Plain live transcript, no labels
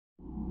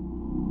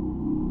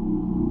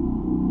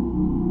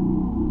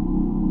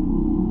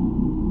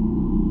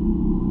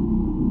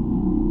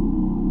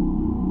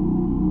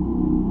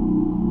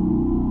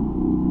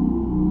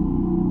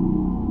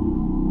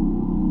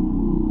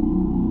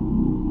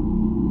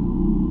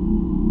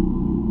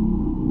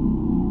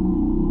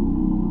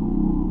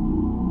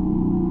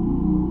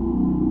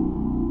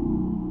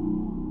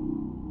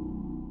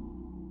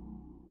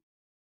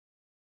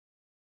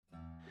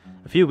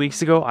few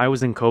weeks ago, I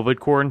was in COVID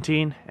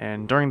quarantine,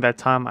 and during that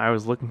time, I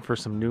was looking for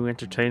some new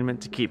entertainment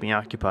to keep me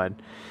occupied.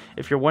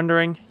 If you're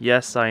wondering,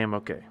 yes, I am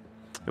okay.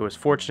 It was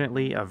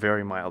fortunately a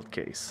very mild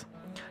case.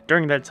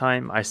 During that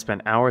time, I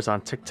spent hours on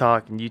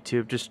TikTok and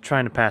YouTube just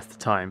trying to pass the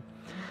time.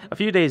 A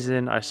few days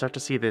in, I start to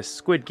see this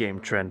Squid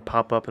Game trend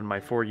pop up in my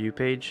For You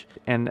page,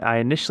 and I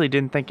initially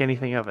didn't think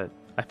anything of it.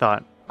 I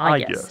thought,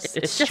 Yes,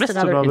 it's just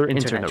another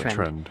internet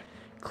trend.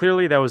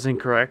 Clearly that was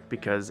incorrect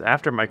because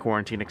after my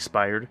quarantine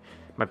expired,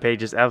 my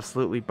page is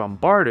absolutely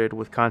bombarded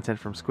with content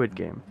from Squid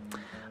Game.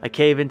 I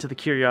cave into the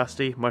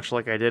curiosity, much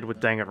like I did with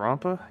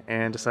Danganronpa,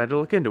 and decided to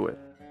look into it.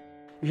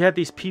 You had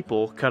these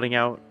people cutting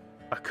out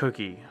a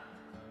cookie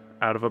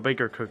out of a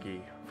bigger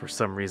cookie for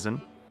some reason.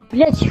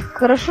 Блять,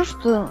 хорошо,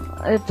 что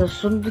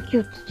сундуки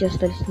вот эти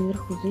остались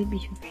наверху,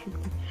 заебись вообще.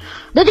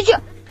 Да ты чё?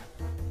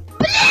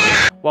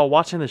 While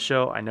watching the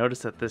show, I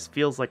noticed that this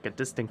feels like a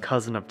distant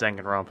cousin of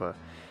Danganronpa.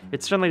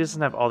 It certainly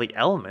doesn't have all the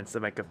elements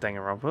that make up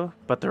Danganronpa,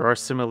 but there are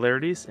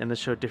similarities, and the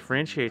show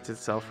differentiates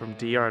itself from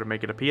DR to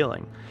make it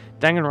appealing.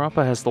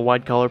 Danganronpa has the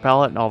wide color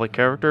palette and all the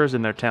characters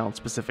in their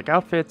talent-specific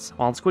outfits,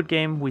 while in Squid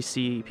Game, we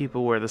see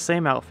people wear the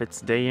same outfits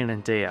day in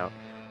and day out.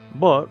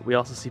 But we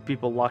also see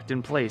people locked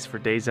in place for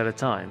days at a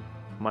time,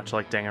 much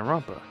like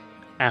Danganronpa.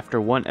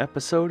 After one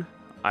episode,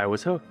 I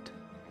was hooked.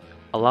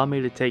 Allow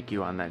me to take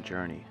you on that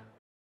journey.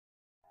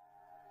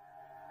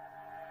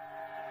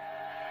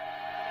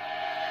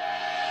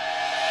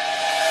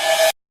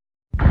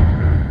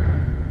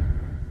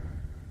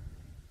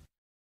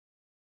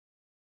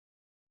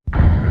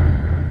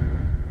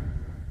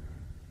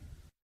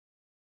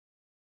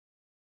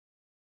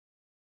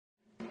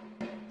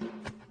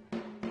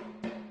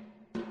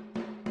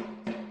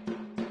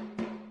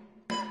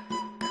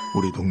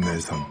 우리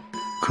동네에선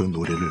그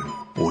노래를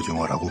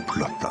오징어라고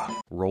불렀다.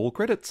 Roll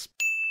credits.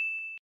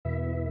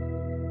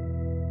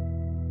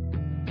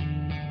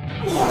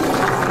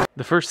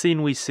 The first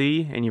scene we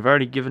see, and you've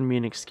already given me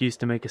an excuse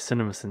to make a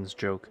CinemaSins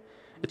joke.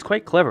 It's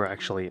quite clever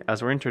actually,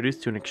 as we're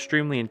introduced to an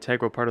extremely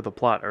integral part of the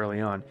plot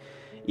early on,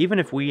 even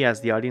if we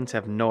as the audience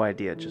have no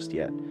idea just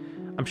yet.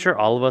 I'm sure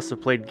all of us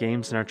have played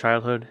games in our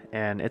childhood,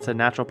 and it's a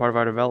natural part of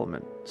our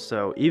development,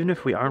 so even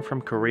if we aren't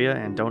from Korea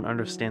and don't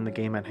understand the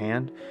game at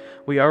hand,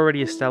 we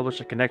already establish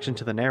a connection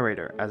to the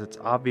narrator, as it's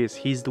obvious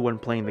he's the one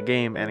playing the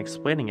game and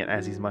explaining it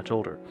as he's much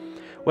older.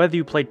 Whether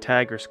you played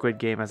tag or Squid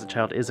Game as a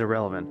child is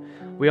irrelevant.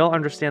 We all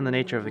understand the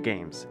nature of the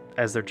games,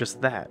 as they're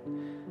just that.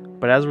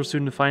 But as we're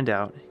soon to find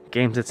out,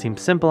 games that seem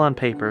simple on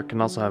paper can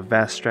also have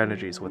vast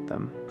strategies with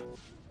them.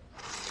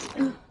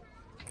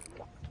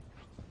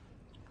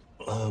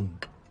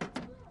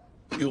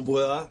 이거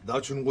뭐야?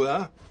 나 주는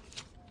거야?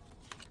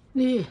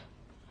 네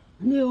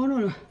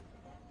오늘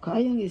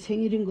가영이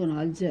생일인 건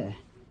알지?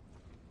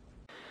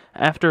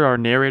 After our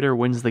narrator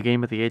wins the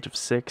game at the age of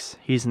 6,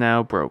 he's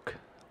now broke,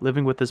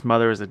 living with his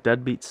mother as a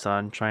deadbeat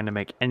son trying to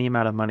make any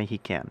amount of money he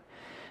can.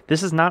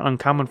 This is not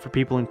uncommon for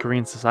people in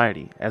Korean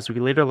society, as we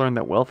later learn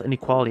that wealth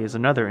inequality is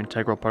another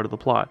integral part of the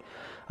plot.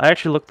 I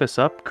actually looked this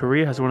up.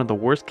 Korea has one of the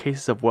worst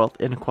cases of wealth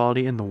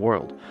inequality in the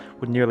world,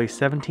 with nearly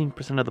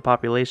 17% of the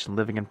population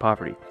living in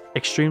poverty.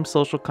 Extreme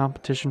social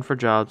competition for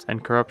jobs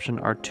and corruption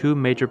are two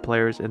major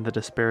players in the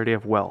disparity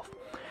of wealth.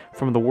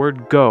 From the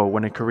word go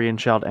when a Korean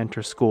child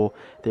enters school,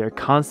 they are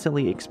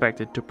constantly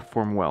expected to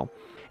perform well.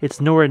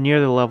 It's nowhere near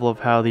the level of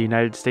how the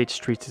United States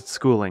treats its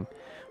schooling.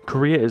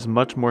 Korea is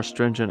much more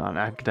stringent on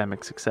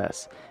academic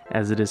success,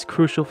 as it is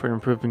crucial for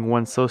improving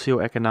one's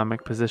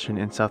socioeconomic position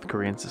in South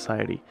Korean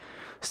society.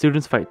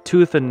 Students fight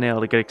tooth and nail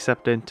to get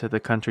accepted into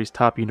the country's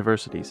top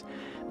universities,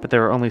 but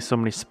there are only so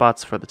many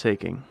spots for the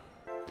taking.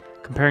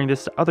 Comparing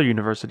this to other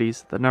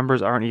universities, the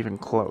numbers aren't even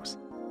close.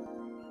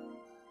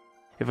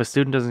 If a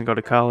student doesn't go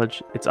to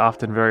college, it's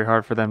often very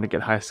hard for them to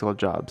get high school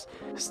jobs.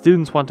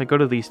 Students want to go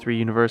to these three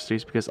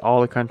universities because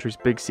all the country's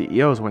big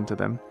CEOs went to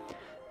them.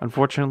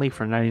 Unfortunately,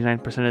 for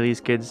 99% of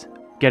these kids,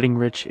 getting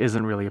rich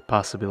isn't really a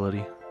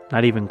possibility.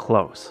 Not even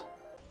close.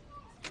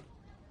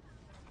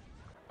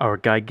 Our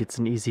guy gets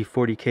an easy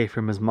 40k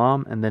from his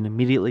mom and then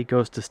immediately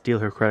goes to steal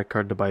her credit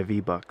card to buy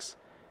V-Bucks.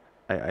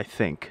 I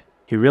think.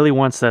 He really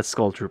wants that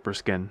Skull Trooper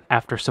skin.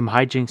 After some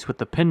hijinks with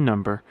the PIN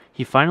number,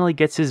 he finally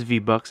gets his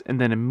V-Bucks and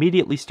then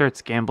immediately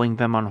starts gambling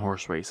them on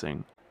horse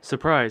racing.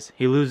 Surprise,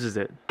 he loses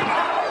it.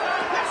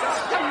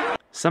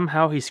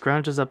 Somehow he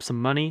scrounges up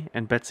some money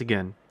and bets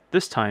again.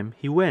 This time,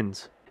 he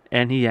wins.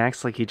 And he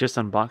acts like he just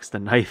unboxed a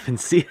knife in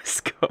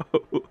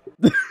CSGO.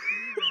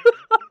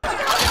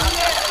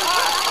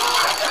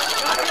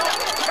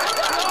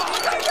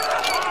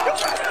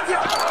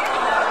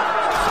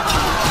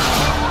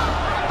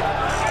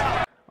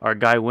 Our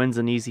guy wins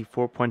an easy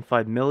 4.5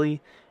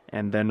 milli,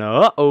 and then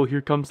uh-oh, here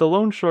comes the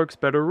loan sharks,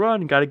 better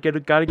run, gotta get.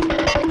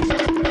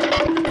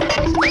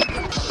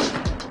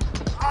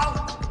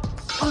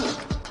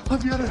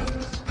 미안해요.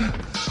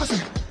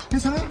 학생,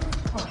 괜찮아요?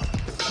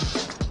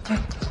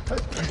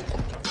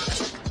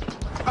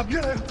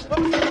 미안해요.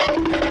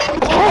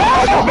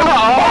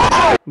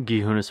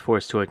 Gi-hoon is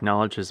forced to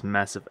acknowledge his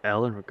massive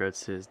L in regards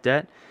to his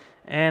debt,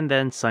 and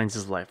then signs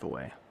his life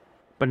away.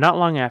 But not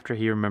long after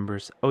he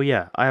remembers, oh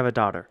yeah, I have a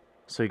daughter.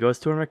 So he goes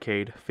to an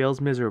arcade, fails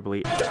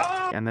miserably,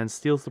 and then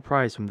steals the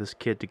prize from this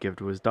kid to give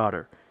to his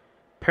daughter.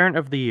 Parent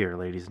of the year,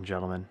 ladies and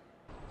gentlemen.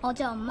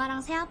 어제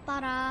엄마랑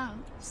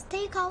새아빠랑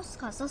스테이크하우스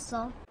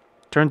갔었어.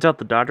 Turns out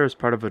the daughter is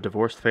part of a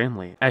divorced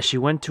family, as she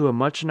went to a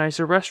much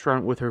nicer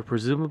restaurant with her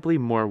presumably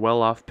more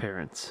well-off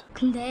parents.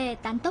 근데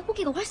난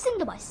떡볶이가 훨씬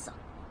더 맛있어.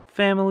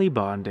 Family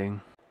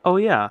bonding. Oh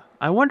yeah,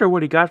 I wonder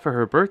what he got for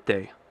her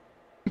birthday.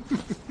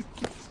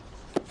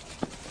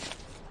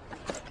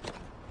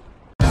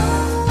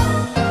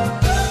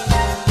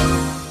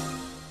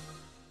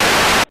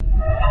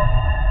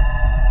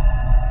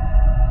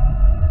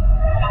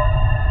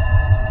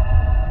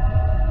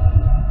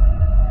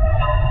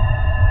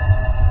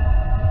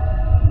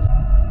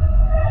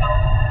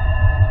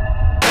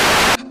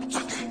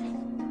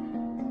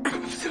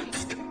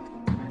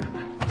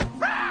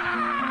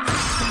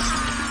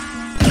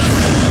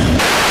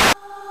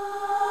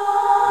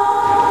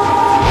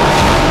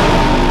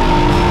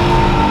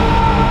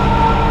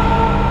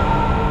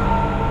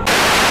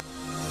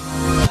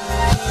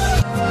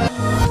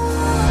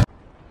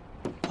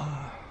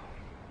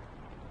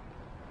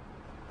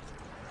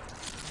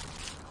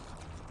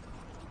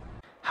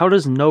 How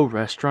does no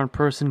restaurant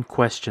person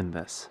question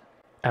this?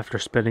 After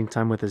spending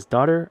time with his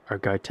daughter, our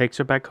guy takes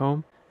her back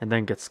home, and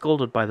then gets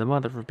scolded by the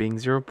mother for being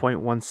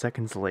 0.1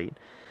 seconds late.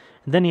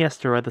 And then he has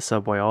to ride the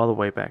subway all the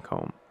way back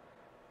home.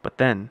 But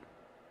then...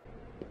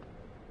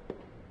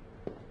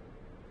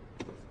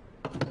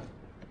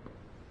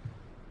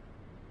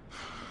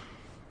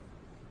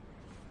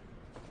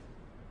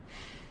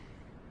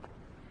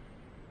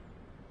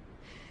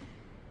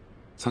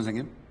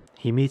 선생님?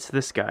 he meets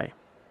this guy.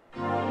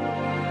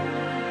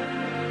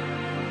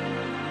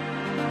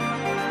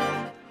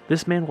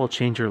 This man will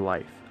change your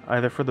life,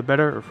 either for the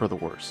better or for the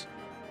worse.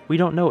 We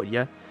don't know it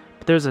yet,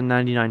 but there's a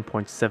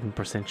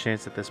 99.7%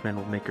 chance that this man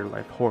will make your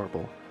life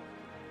horrible.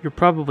 You're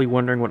probably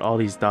wondering what all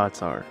these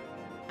dots are.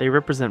 They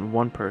represent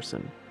one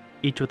person,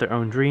 each with their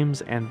own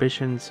dreams,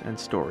 ambitions, and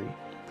story.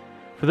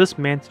 For this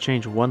man to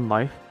change one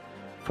life,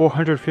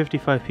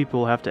 455 people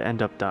will have to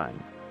end up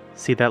dying.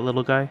 See that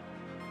little guy?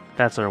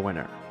 That's our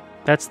winner.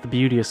 That's the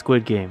beauty of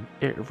Squid Game.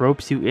 It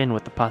ropes you in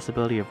with the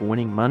possibility of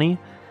winning money,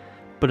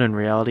 but in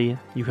reality,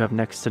 you have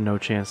next to no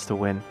chance to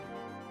win.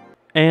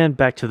 And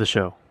back to the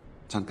show.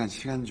 잠깐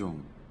시간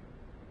좀.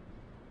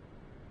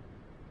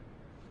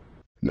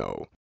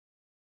 No.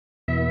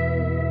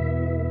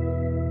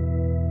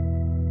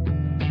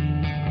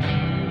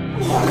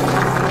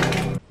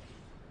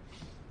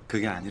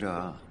 그게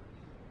아니라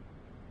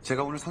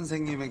제가 오늘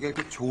선생님에게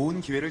그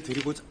좋은 기회를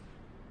드리고자.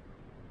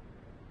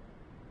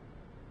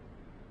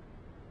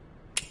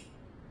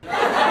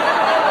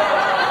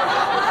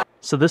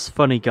 So this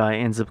funny guy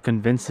ends up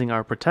convincing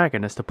our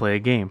protagonist to play a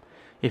game.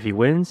 If he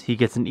wins, he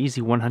gets an easy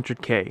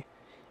 100k.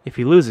 If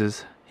he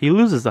loses the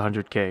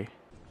 100k.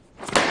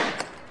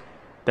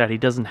 That he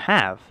doesn't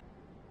have.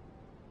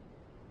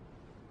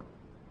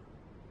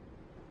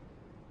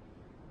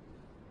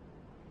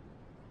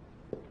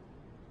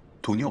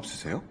 돈이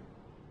없으세요?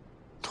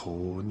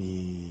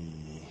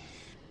 돈이...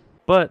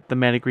 But the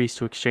man agrees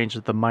to exchange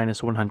the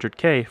minus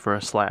 100k for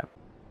a slap.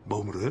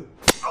 머무르?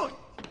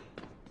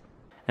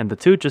 And the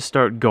two just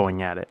start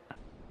going at it.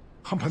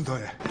 한 판 더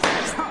해.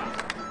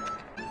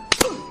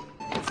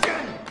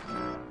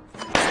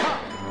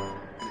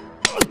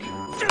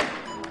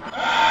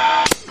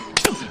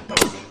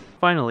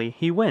 Finally,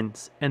 he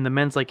wins, and the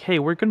man's like, hey,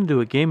 we're gonna do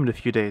a game in a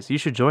few days, you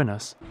should join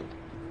us.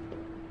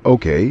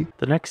 Okay.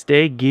 The next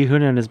day,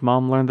 Gi-hun and his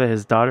mom learn that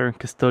his daughter and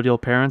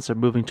custodial parents are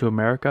moving to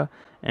America,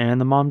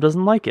 and the mom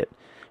doesn't like it.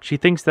 She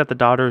thinks that the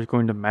daughter is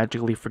going to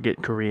magically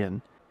forget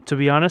Korean. To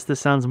be honest,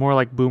 this sounds more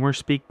like boomer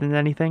speak than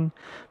anything,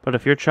 but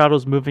if your child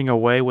was moving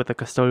away with the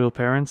custodial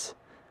parents,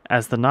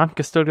 as the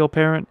non-custodial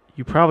parent,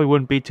 you probably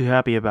wouldn't be too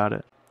happy about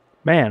it.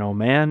 Man, oh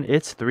man,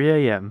 it's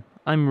 3 a.m.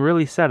 I'm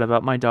really sad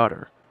about my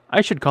daughter. I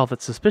should call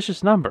that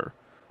suspicious number.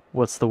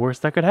 What's the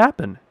worst that could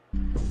happen?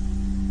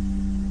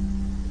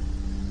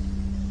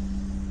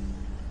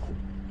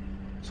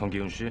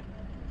 성기훈 씨,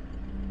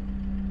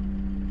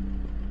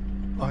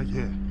 아,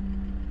 예.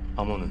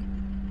 암호는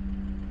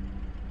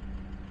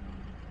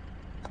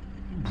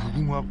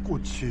무궁화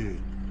꽃이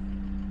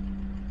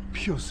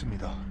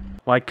피었습니다.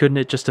 Why couldn't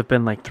it just have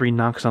been like 3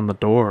 knocks on the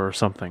door or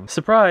something?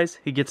 Surprise,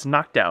 he gets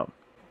knocked out.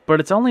 But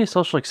it's only a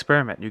social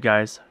experiment, you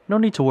guys. No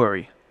need to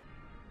worry.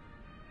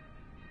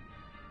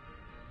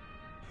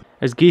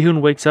 As Gi-hun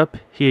wakes up,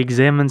 he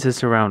examines his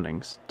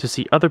surroundings to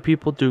see other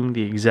people doing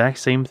the exact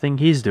same thing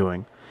he's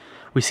doing.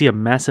 We see a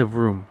massive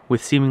room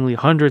with seemingly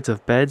hundreds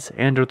of beds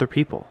and other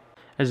people.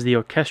 As the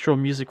orchestral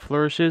music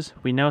flourishes,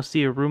 we now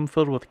see a room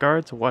filled with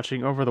guards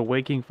watching over the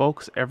waking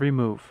folks' every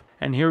move.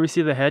 And here we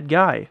see the head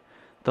guy,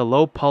 the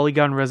low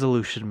polygon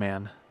resolution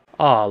man.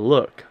 Aw,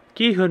 look,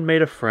 Gi-hun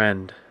made a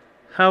friend.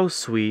 How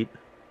sweet.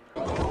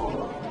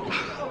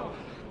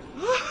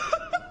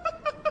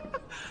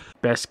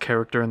 Best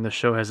character in the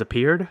show has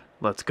appeared.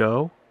 Let's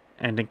go.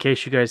 And in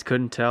case you guys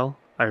couldn't tell,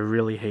 I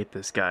really hate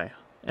this guy.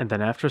 And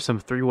then after some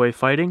 3-way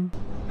fighting...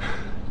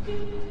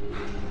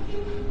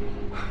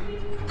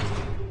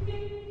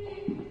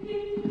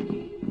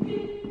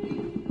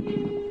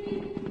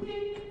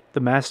 The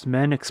masked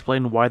men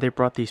explain why they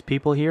brought these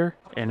people here,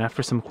 and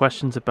after some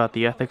questions about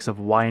the ethics of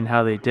why and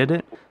how they did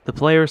it, the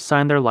players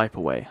sign their life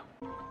away.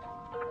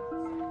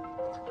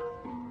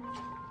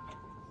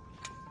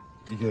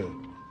 이게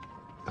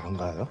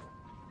난가요?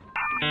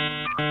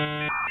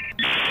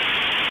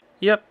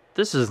 Yep,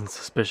 this isn't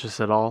suspicious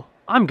at all.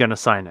 I'm gonna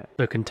sign it.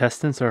 The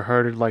contestants are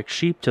herded like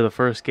sheep to the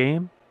first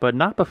game, but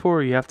not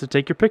before you have to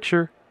take your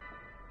picture.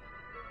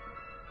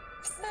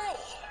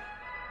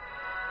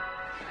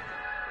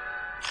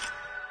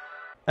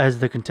 As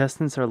the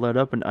contestants are led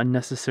up an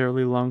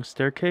unnecessarily long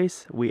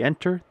staircase, we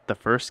enter the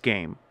first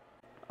game.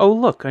 Oh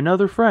look,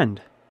 another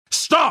friend.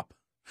 Stop!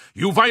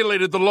 You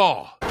violated the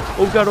law.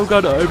 Oh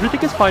god,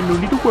 everything is fine, no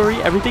need to worry,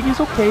 everything is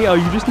okay,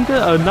 you just need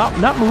to,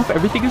 not move,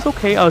 everything is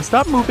okay,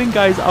 stop moving,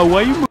 guys,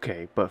 why you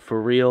Okay, but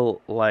for real,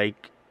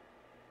 like,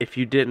 if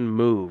you didn't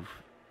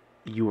move,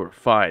 you were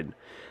fine.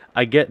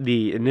 I get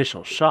the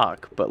initial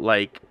shock, but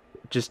like,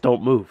 just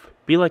don't move.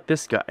 Be like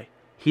this guy.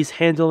 He's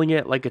handling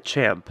it like a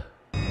champ.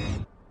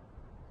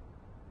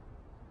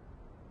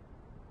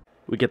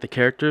 We get the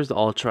characters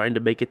all trying to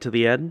make it to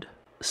the end.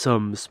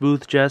 Some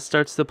smooth jazz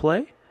starts to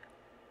play.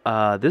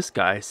 This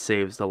guy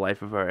saves the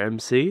life of our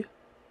MC.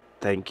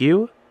 Thank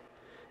you.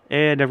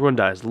 And everyone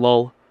dies.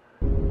 Lol.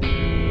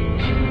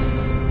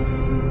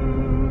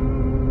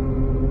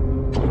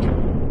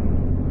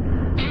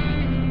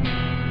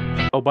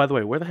 Oh, by the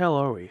way, where the hell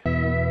are we?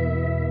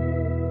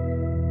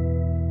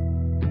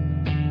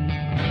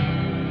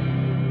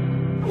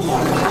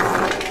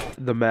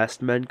 The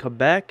masked men come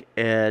back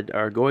and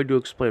are going to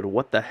explain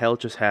what the hell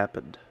just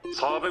happened.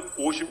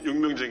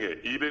 456명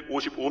중에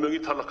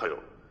 255명이 탈락하여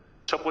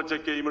첫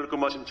번째 게임을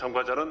끝마친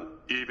참가자는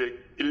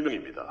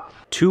 201명입니다.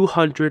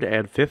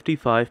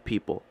 255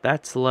 people.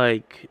 That's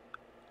like,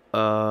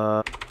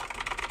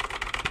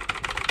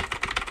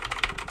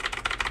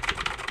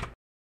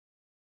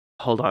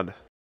 hold on.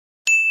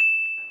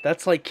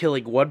 That's like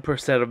killing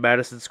 1% of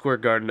Madison Square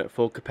Garden at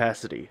full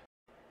capacity.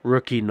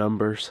 Rookie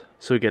numbers.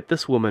 So we get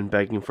this woman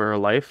begging for her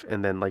life,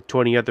 and then like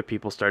 20 other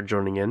people start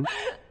joining in.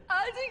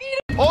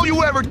 All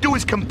you ever do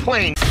is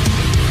complain.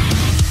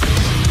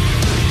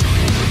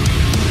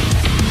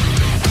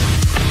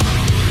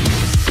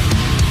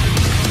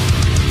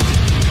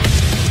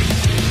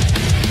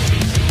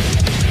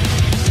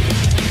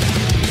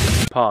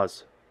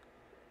 Pause.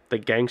 The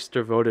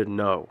gangster voted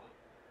no.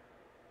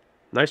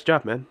 Nice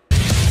job, man.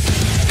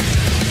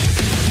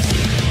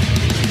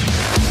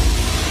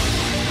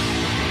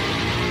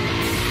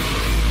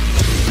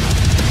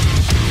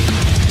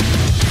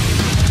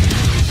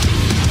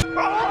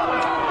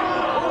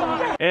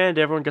 And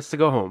everyone gets to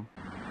go home.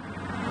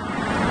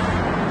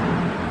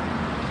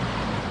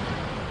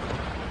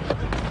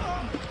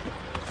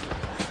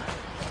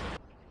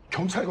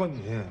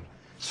 경찰관님,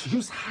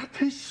 지금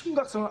사태의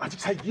심각성을 아직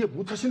잘 이해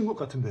못하시는 것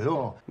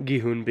같은데요.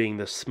 Gi-hoon, being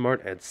the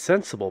smart and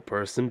sensible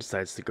person,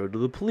 decides to go to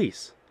the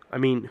police. I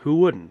mean, who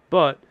wouldn't?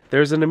 But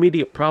there's an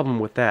immediate problem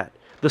with that.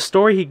 The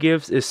story he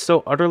gives is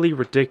so utterly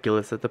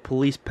ridiculous that the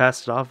police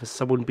pass it off as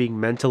someone being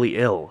mentally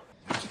ill.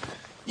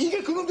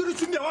 이게 그놈들이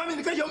준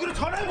명함이니까 여기로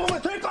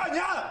전화해보면 될 거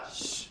아니야!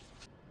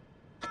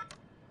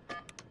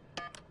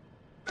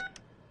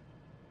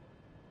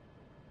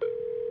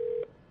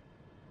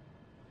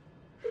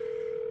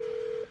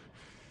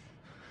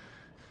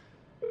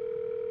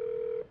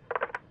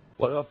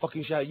 What did I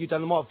fucking shout you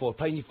down the mic for?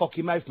 Playing your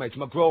fucking mouth, mate.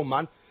 I'm a grown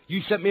man.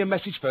 You sent me a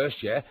message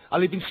first, yeah? I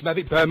live in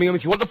Smethwick, Birmingham.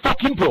 If you want the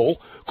fucking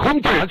brawl, come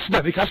down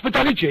Smethwick, ask for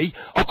Danny G.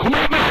 I'll come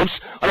out of my house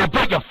and I'll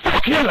break your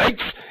fucking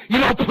legs, you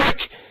little prick!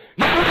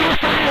 Now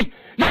say!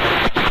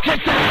 Now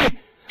fucking say!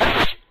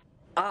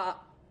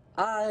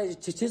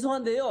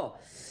 죄송한데요.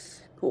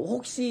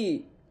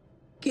 혹시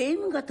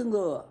게임 같은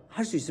거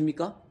할 수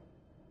있습니까?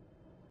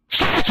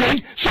 Shut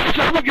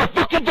up your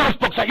fucking voice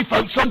box out your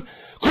phone, son!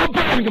 Come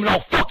Birmingham and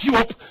I'll fuck you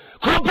up!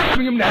 Come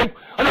Birmingham now,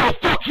 and I'll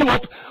fuck you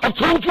up! I've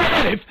told you where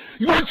I live!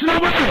 You want to know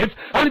where I live?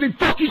 I live in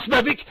fucking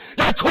Smethwick!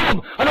 Now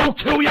come, and I'll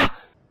kill ya!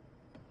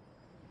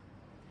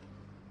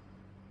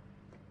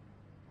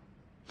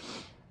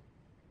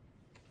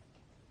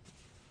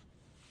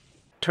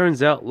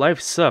 Turns out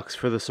life sucks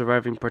for the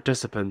surviving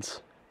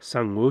participants.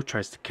 Sang-woo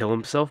tries to kill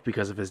himself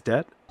because of his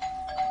debt.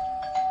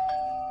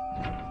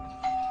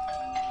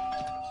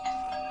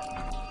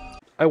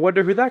 I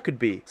wonder who that could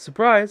be.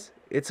 Surprise!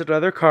 It's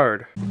another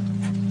card.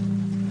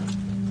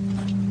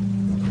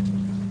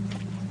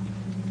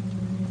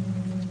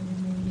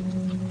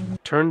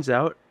 Turns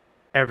out,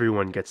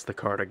 everyone gets the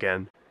card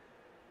again.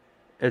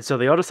 And so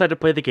they all decide to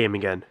play the game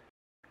again.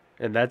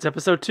 And that's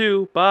episode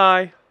 2.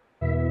 Bye!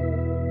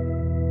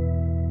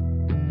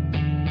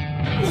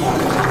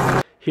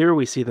 Here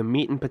we see the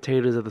meat and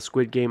potatoes of the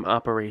Squid Game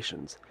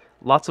operations.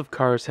 Lots of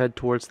cars head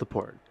towards the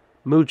port.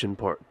 Mujin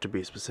port, to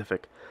be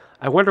specific.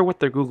 I wonder what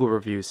their Google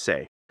reviews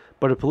say.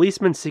 But a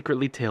policeman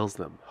secretly tails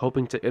them,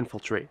 hoping to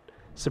infiltrate.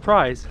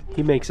 Surprise,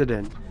 he makes it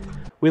in.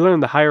 We learn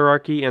the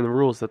hierarchy and the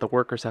rules that the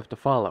workers have to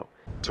follow.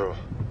 저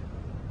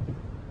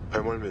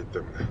배멀미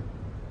때문에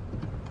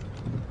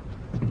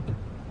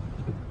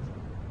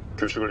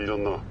규칙을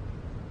잊었나?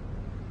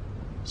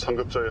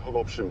 상급자의 허가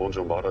없이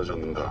먼저 말하지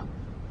않는다.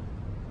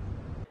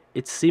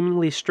 It's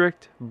seemingly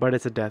strict, but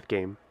it's a death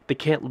game. They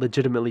can't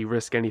legitimately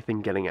risk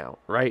anything getting out,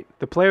 right?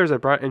 The players are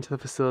brought into the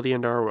facility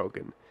and are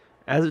awoken.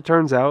 As it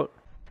turns out,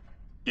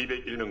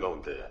 201명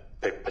가운데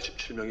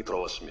 187명이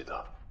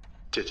돌아왔습니다.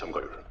 제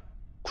참가율은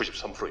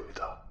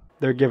 93%입니다.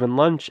 they're given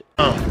lunch.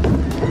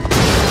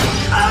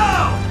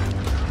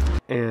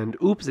 And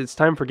oops, it's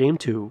time for game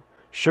 2.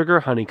 Sugar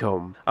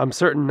Honeycomb. I'm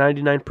certain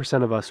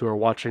 99% of us who are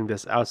watching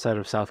this outside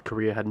of South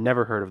Korea had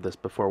never heard of this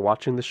before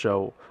watching the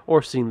show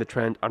or seeing the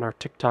trend on our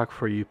TikTok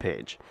For You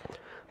page.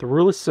 The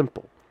rule is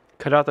simple.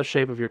 Cut out the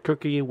shape of your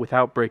cookie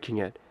without breaking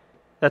it.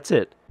 That's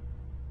it.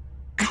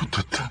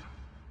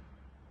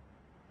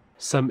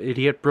 Some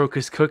idiot broke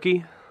his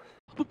cookie.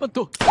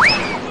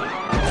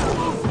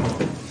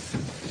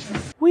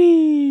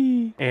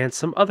 Whee! And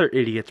some other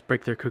idiots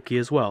break their cookie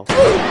as well.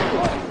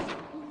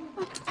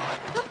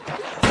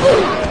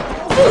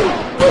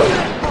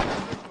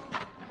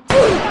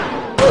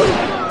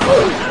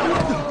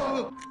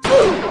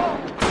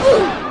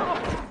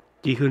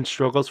 Gi-hoon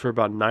struggles for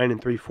about 9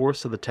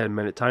 3/4 of the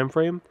 10-minute time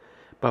frame,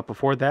 but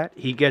before that,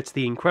 he gets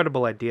the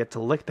incredible idea to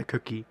lick the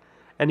cookie,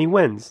 and he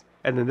wins.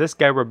 And then this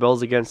guy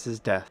rebels against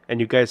his death,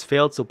 and you guys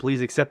failed, so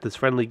please accept this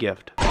friendly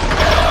gift.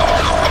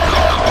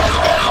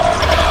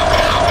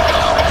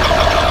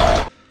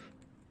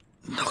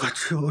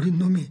 너같이 어린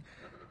놈이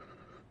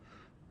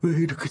왜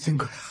이렇게 된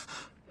거야?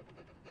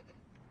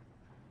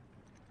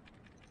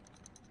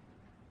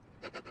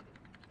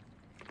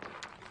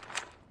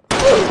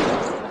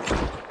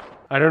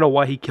 I don't know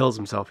why he kills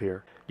himself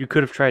here. You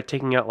could have tried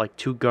taking out like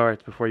 2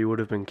 guards before you would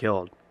have been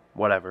killed.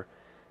 Whatever.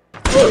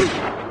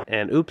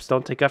 And oops,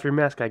 don't take off your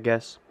mask, I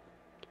guess.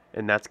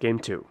 And that's game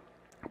 2.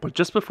 But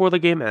just before the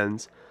game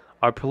ends,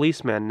 our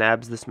policeman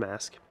nabs this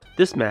mask.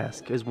 This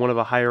mask is one of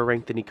a higher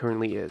rank than he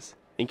currently is.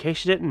 In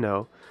case you didn't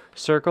know,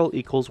 circle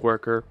equals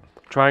worker,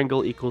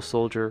 triangle equals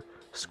soldier,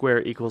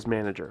 square equals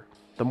manager.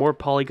 The more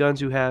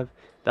polygons you have,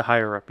 the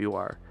higher up you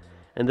are.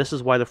 And this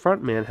is why the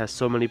front man has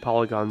so many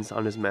polygons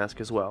on his mask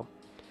as well.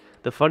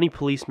 The funny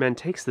policeman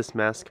takes this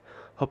mask,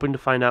 hoping to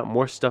find out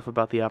more stuff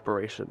about the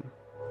operation.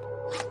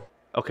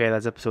 Okay,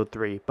 that's episode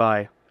 3.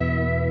 Bye.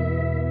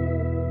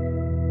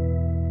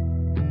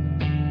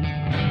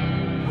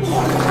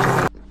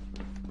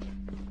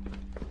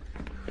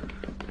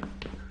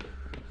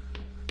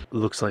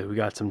 Looks like we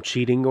got some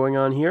cheating going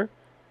on here.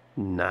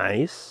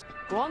 Nice.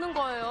 뭐 하는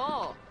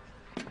거예요?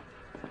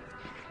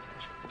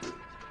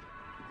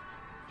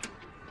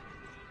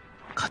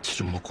 같이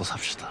좀 먹고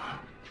삽시다.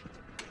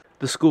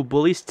 The school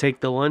bullies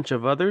take the lunch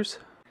of others,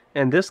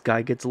 and this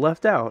guy gets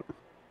left out.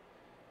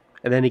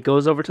 And then he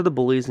goes over to the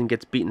bullies and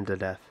gets beaten to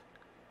death.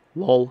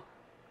 Lol.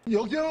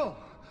 여기요.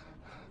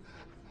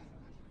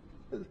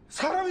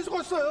 사람이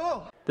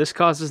죽었어요. This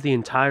causes the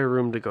entire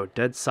room to go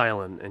dead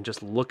silent and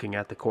just looking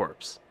at the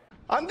corpse.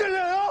 안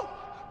들려요?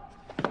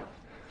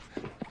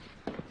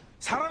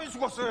 사람이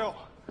죽었어요.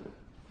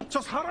 저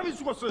사람이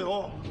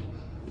죽었어요.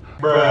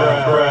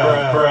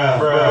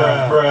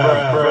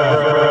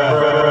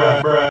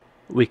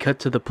 We cut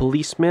to the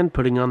policeman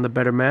putting on the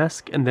better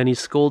mask, and then he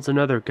scolds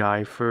another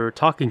guy for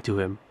talking to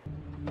him.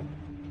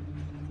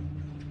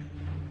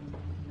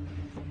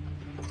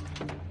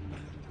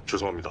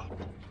 죄송합니다.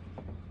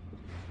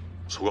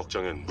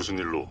 소각장엔 무슨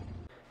일로?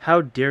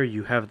 How dare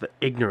you have the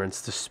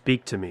ignorance to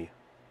speak to me,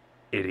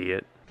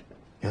 idiot.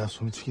 야,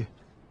 소미치기.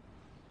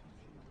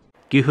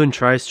 Gi-hoon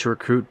tries to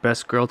recruit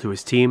Best Girl to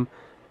his team,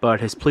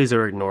 but his pleas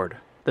are ignored.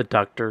 The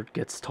doctor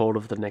gets told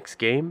of the next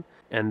game,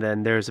 and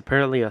then there's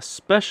apparently a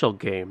special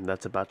game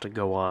that's about to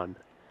go on.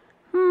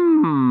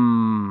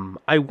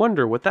 I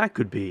wonder what that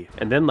could be.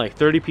 And then like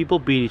 30 people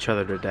beat each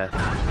other to death.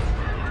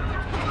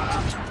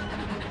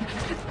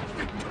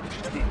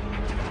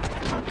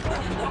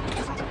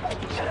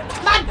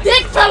 My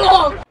dick fell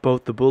off!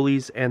 Both the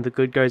bullies and the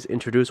good guys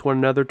introduce one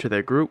another to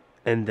their group,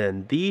 and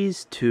then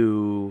these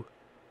two...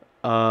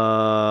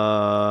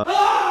 I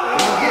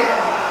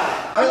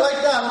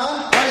like that,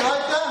 huh? I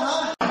like that,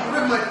 huh?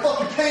 Rip my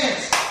fucking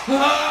pants.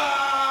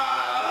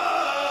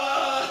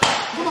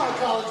 Come on,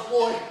 college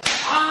boy.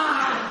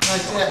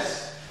 Like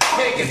this.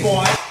 Take it,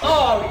 boy.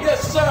 Oh,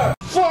 yes, sir!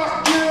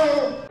 Fuck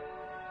you!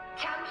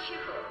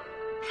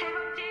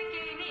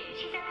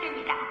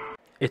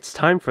 It's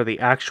time for the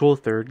actual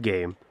third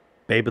game.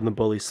 Babe and the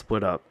bullies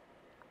split up.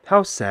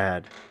 How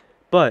sad.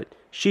 But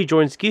she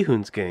joins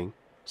Gi-hoon's gang,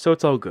 so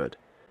it's all good.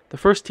 The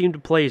first team to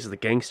play is the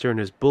gangster and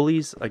his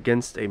bullies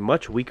against a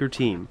much weaker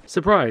team.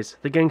 Surprise,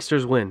 the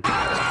gangsters win.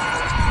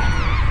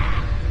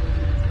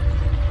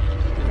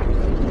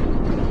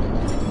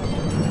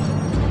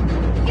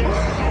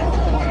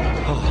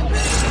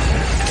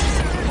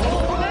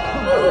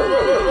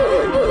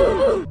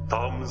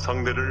 다음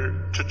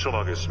상대를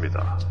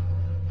추첨하겠습니다.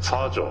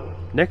 4점.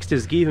 Next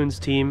is Gi-hoon's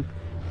team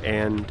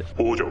and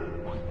 5점.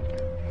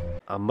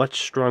 a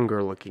much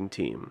stronger looking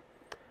team.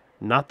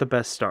 Not the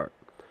best start.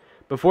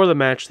 Before the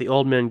match, the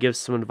old man gives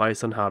some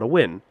advice on how to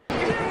win.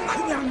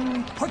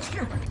 그냥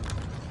버티게.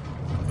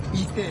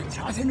 이때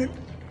자세는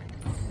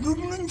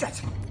눕는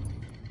자세.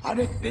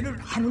 아랫배를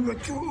하늘로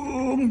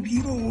쭉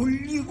밀어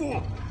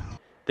올리고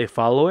They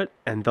follow it,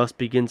 and thus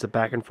begins a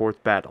back and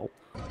forth battle.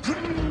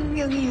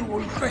 분명히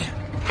올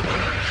거야.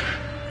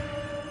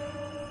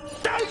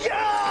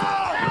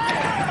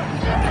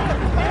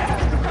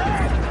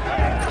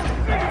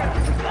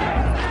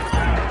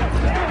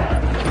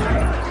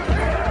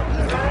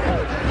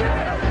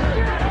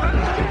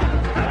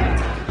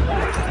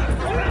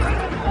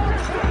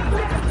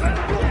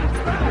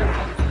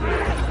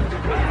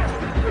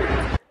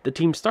 The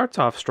team starts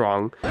off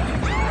strong,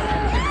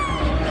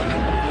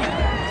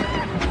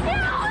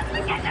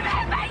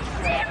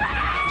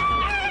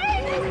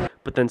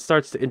 but then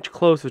starts to inch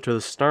closer to the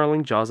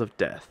snarling jaws of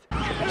death.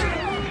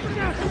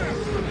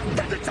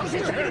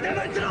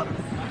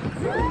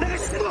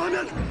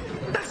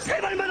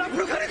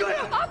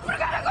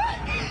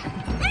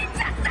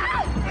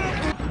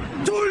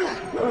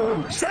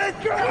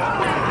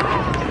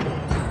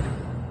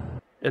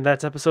 And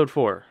that's episode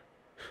 4.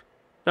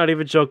 Not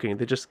even joking,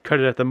 they just cut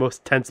it at the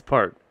most tense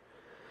part.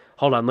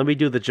 Hold on, let me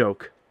do the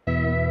joke.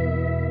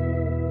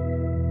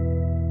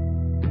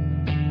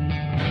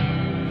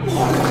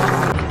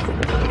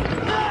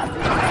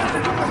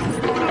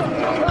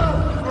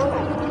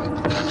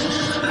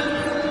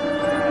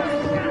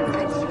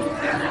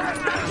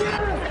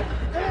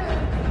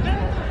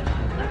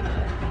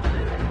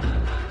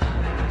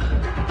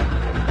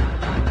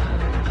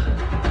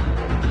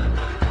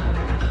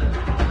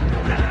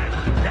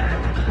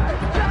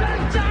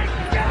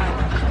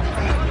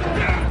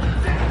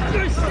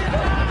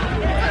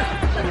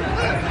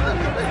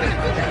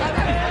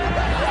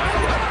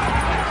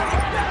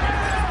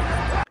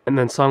 And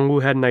then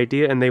Songwoo had an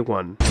idea and they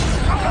won.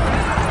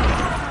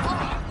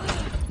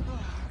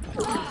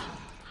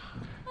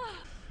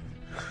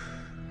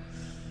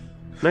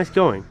 Nice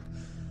going.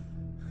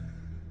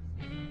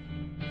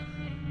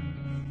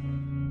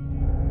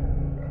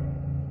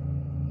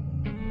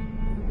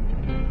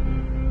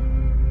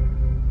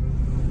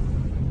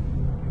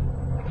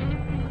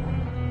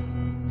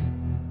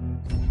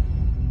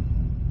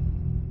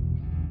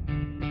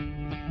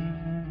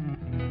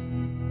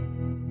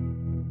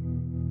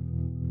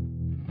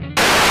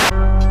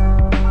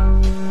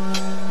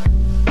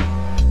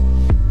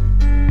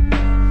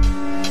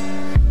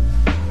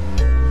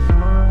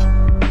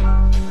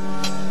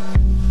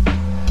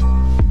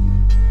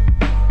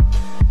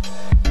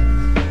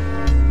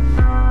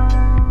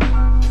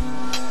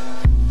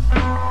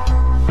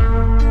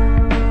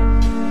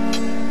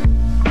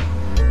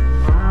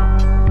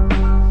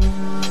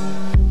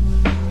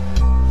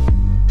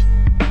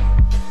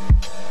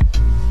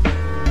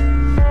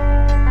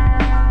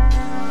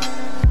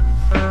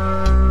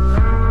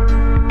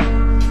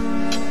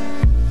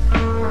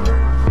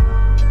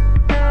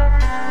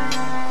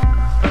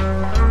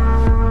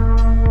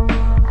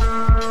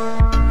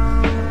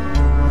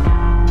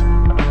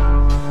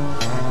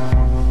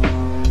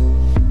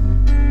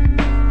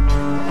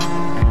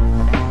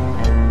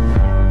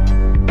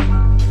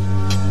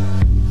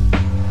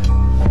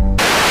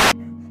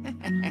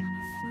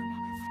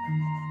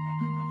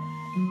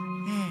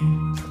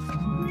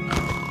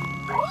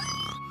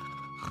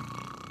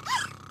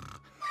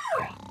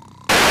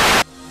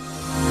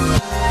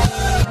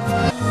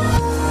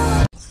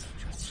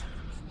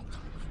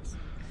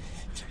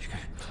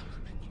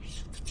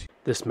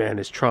 This man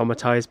is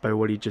traumatized by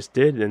what he just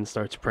did and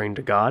starts praying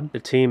to God. The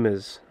team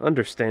is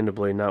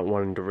understandably not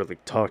wanting to really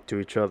talk to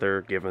each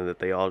other, given that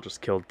they all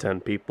just killed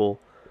 10 people.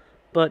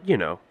 But, you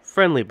know,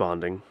 friendly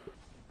bonding.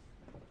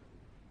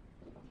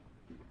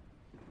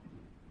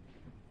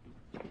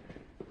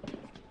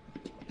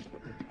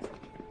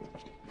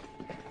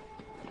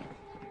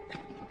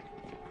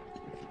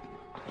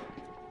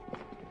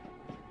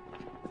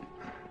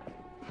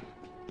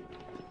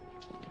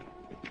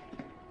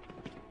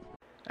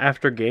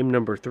 After game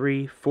number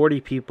 3, 40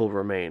 people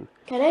remain.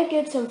 Can I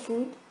get some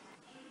food?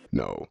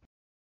 No.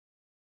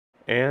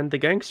 And the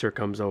gangster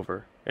comes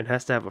over and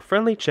has to have a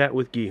friendly chat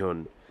with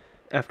Gi-hun.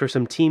 After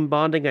some team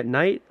bonding at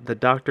night, the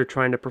doctor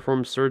trying to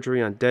perform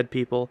surgery on dead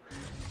people,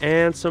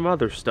 and some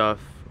other stuff,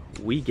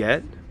 we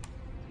get...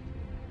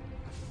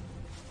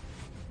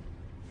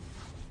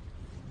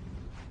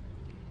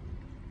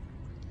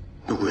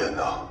 누구야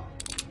너?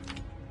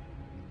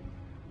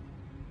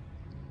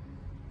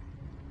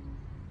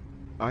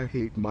 I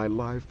hate my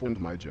life and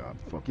my job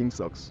fucking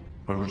sucks.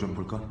 얼굴 좀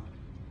볼까?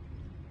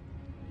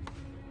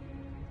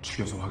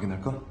 죽여서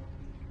확인할까?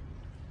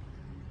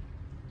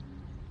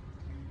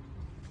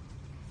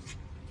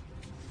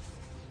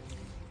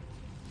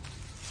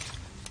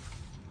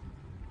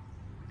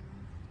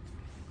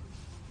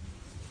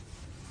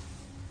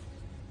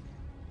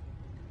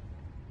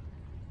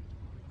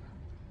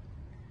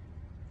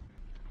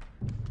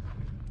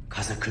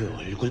 가서 그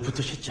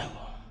얼굴부터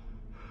씻자고.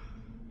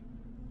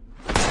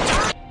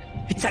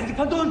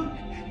 장기판 돈!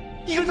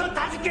 이거 너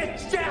다 줄게,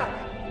 진짜!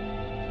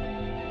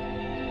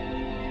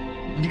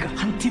 우리가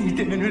한 팀이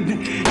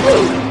되면은...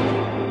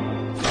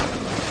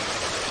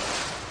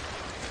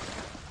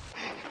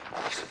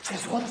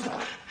 죄송합니다.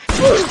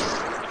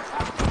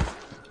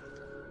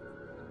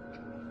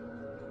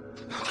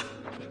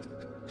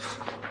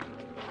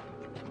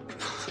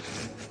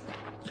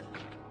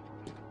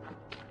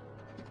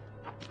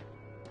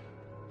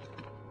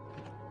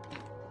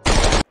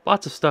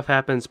 Lots of stuff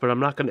happens, but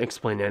I'm not going to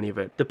explain any of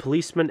it. The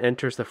policeman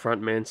enters the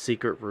front man's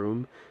secret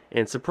room,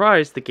 and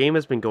surprise, the game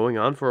has been going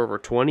on for over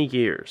 20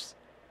 years.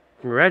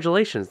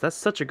 Congratulations, that's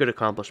such a good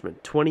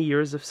accomplishment. 20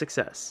 years of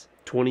success.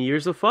 20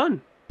 years of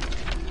fun.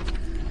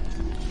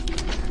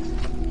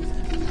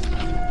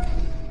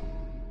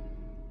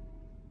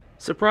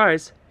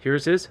 Surprise,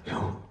 here's his...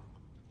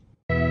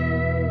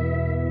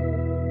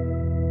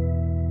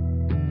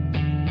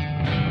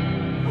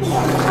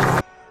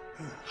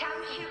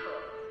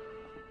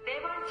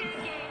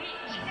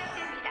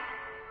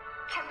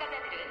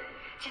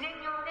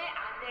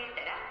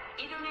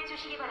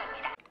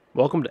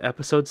 Welcome to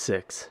episode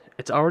 6.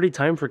 It's already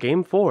time for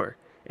game 4,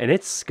 and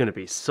it's gonna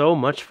be so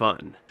much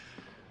fun.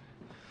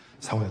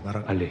 상호야,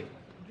 나랑 알리,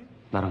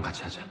 나랑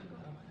같이 하자.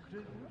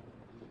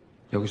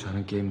 여기서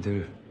하는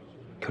게임들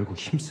결국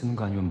힘 쓰는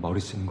거 아니면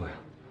머리 쓰는 거야.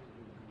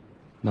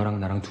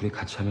 너랑 나랑 둘이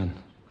같이 하면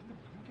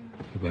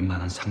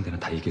웬만한 상대는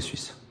다 이길 수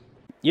있어.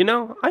 You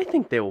know, I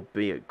think they will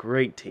be a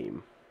great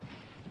team.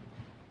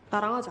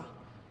 나랑 하자.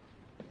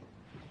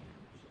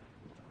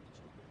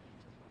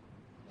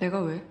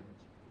 내가 왜?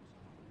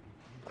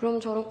 그럼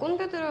저런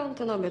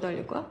꼰대들한테나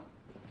매달릴 거야?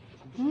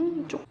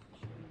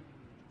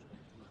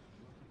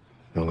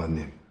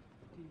 영아님,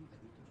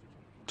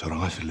 저랑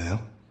하실래요?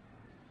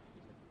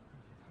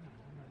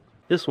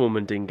 This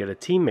woman didn't get a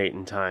teammate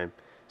in time,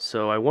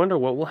 so I wonder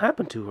what will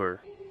happen to her.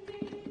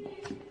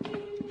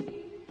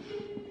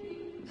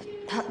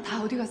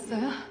 다 어디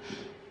갔어요?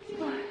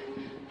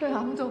 왜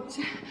아무도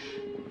없지?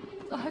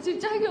 아직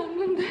짝이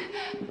없는데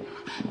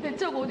내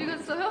짝 어디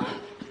갔어요?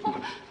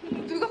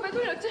 누가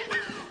빼돌렸지?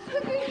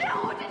 그게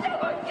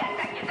어디냐고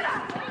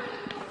개새끼들아!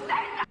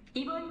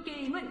 이번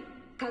게임은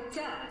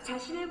각자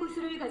자신의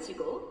구슬을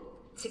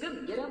가지고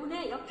지금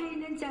여러분의 옆에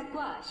있는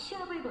짝과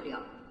시합을 벌여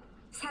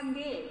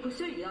상대의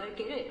구슬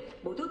 10개를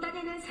모두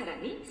따내는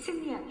사람이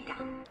승리합니다.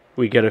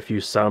 We get a few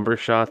somber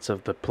shots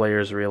of the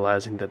players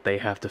realizing that they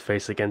have to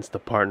face against the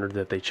partner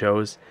that they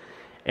chose,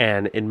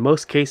 and in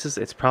most cases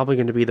it's probably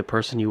going to be the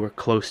person you were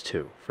close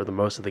to for the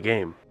most of the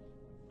game.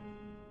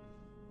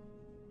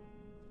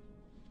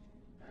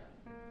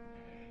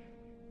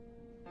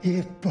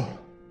 예뻐.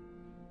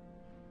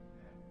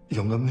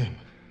 영감님.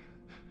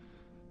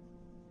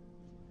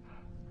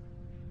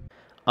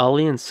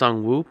 Ali and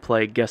Sung-woo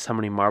play Guess How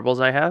Many Marbles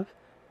I Have.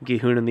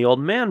 Gi-hoon and the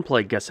old man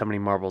play Guess How Many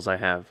Marbles I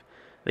Have.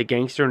 The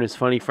gangster and his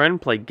funny friend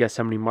played Guess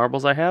How Many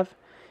Marbles I Have.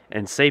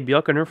 And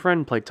Se-byuk and her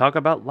friend played Talk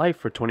About Life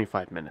for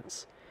 25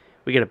 minutes.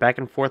 We get a back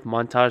and forth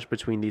montage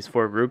between these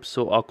 4 groups,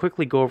 so I'll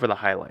quickly go over the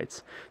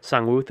highlights.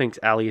 Sung-woo thinks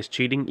Ali is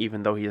cheating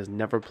even though he has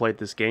never played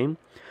this game.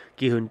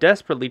 Gi-hoon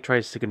desperately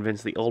tries to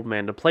convince the old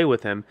man to play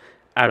with him,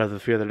 out of the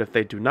fear that if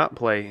they do not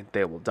play,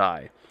 they will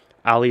die.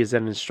 Ali is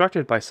then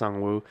instructed by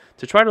Sung-woo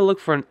to try to look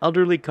for an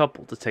elderly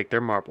couple to take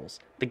their marbles.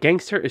 The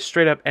gangster is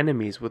straight up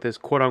enemies with his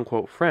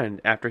quote-unquote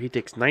friend after he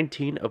takes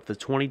 19 of the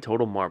 20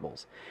 total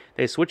marbles.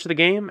 They switch the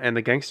game and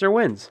the gangster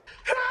wins.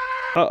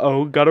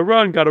 Uh-oh, gotta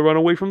run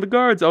away from the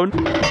guards, oh no.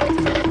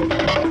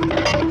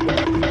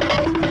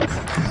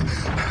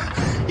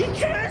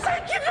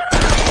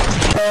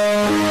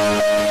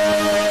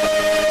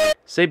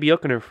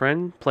 Se-byuk and her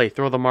friend play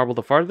Throw the Marble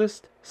the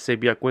Farthest.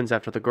 Se-byuk wins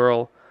after the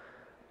girl...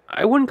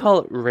 I wouldn't call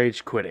it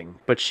rage quitting,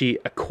 but she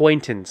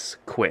acquaintance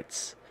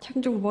quits.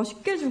 참 좀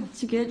멋있게 좀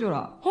지게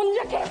해줘라.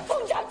 혼자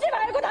개꿈 잡지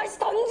말고 다시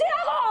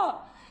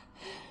던지라고!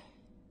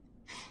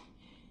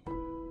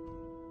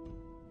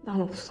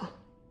 난 없어.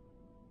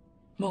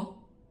 뭐?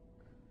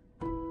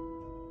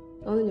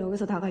 너는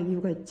여기서 나갈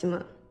이유가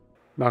있지만.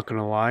 Not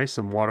gonna lie,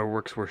 some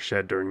waterworks were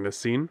shed during this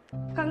scene.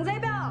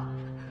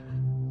 강세병!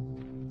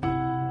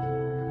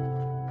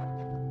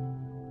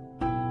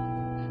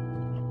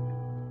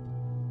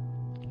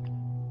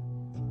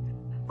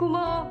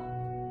 고마워.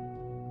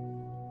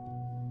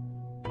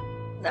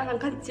 나랑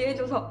같이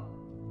해줘서.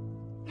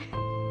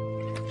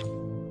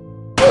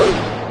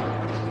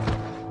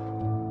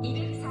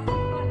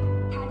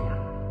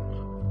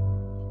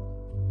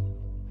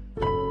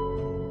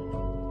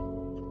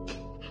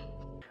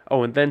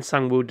 Oh, and then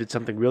Sung-woo did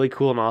something really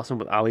cool and awesome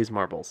with Ali's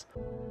marbles.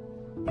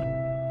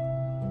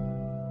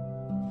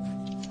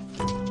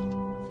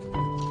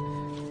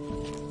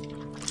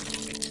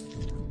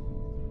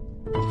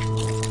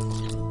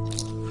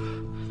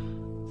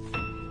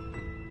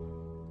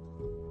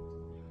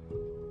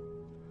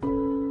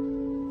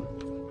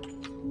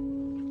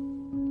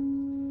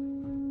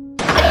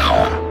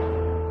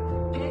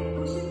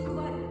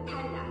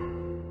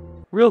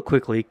 Real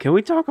quickly, can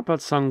we talk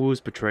about Sung-woo's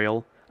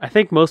betrayal? I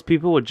think most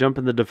people would jump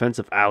in the defense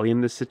of Ali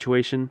in this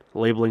situation,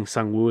 labeling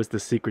Sung-woo as the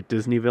secret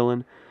Disney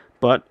villain,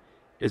 but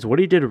is what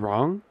he did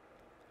wrong?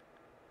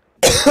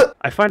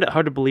 I find it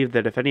hard to believe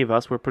that if any of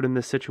us were put in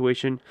this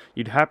situation,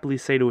 you'd happily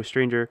say to a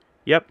stranger,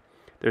 yep,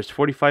 there's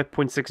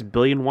 45.6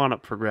 billion won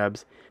up for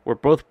grabs, we're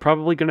both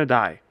probably gonna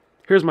die.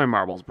 Here's my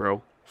marbles,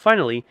 bro.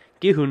 Finally,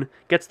 Gi-hoon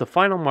gets the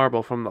final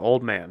marble from the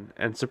old man,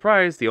 and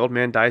surprise, the old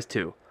man dies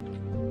too.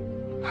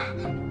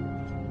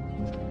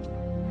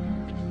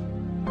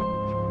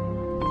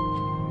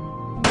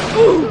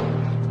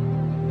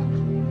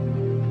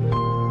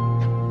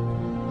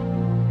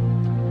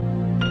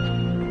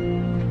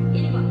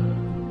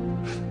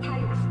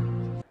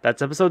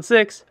 That's episode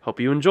 6. Hope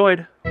you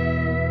enjoyed.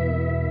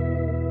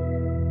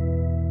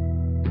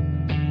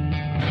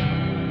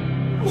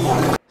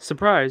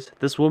 Surprise,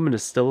 this woman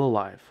is still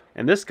alive.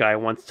 And this guy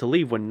wants to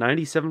leave when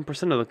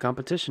 97% of the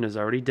competition is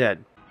already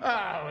dead.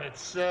 Oh,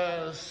 it's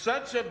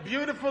such a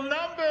beautiful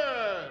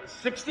number.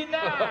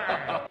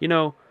 69. You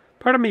know,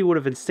 part of me would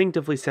have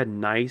instinctively said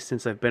nice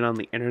since I've been on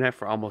the internet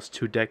for almost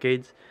 2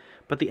 decades,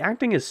 but the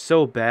acting is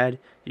so bad,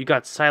 you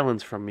got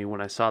silence from me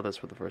when I saw this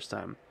for the first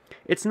time.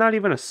 It's not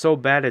even a so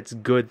bad it's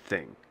good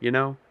thing, you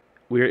know?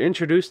 We are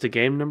introduced to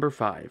game number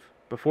 5.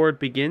 Before it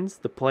begins,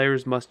 the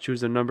players must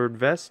choose a numbered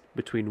vest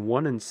between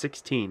 1 and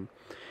 16,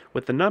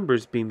 with the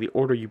numbers being the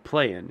order you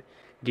play in.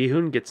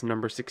 Gi-hun gets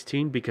number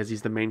 16 because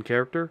he's the main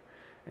character,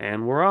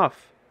 and we're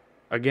off.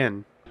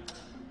 Again.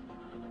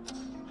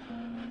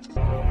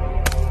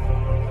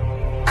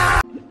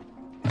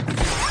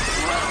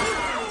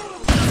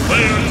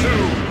 Player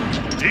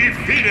 2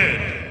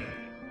 defeated.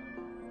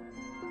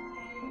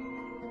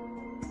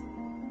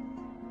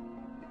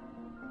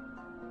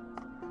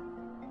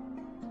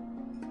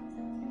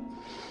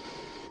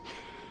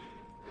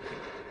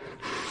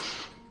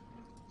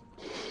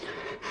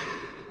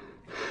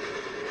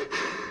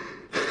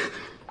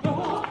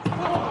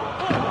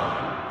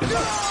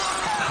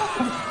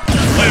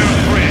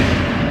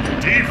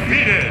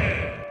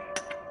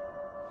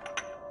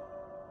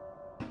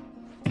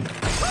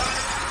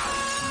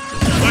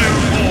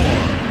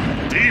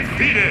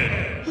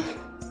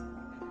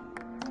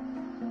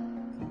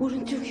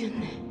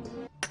 오른쪽이었네.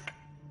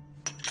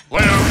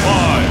 Player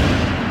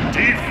 5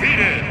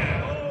 defeated.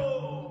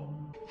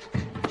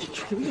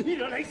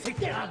 일어나 이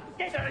새끼야.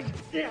 내려라 이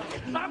새끼야.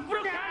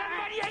 앞으로 가란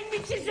말이야 이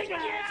미친 새끼야.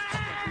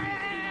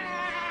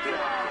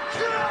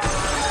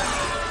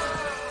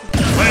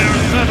 Player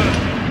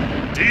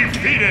 7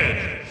 defeated.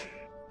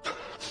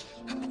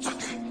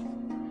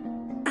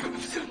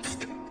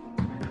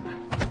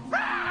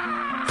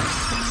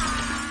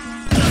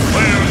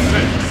 Player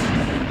 6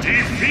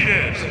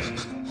 defeated.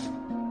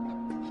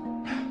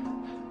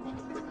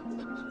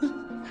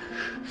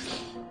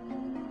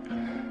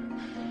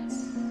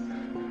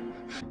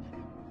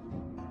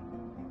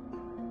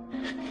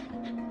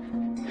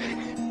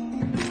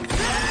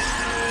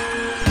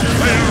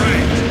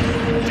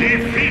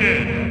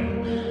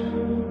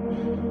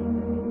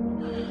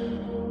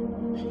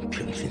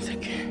 병신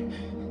새끼,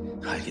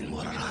 알긴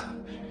뭘 알아.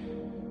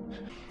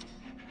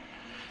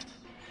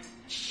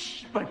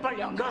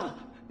 빨리 안 가.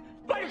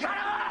 빨리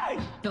가라.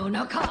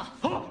 너나가.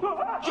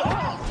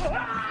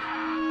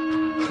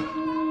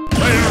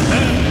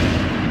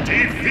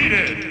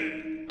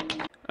 Defeated.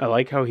 I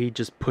like how he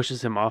just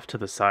pushes him off to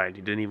the side.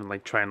 He didn't even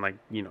try and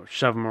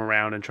shove him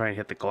around and try and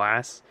hit the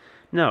glass.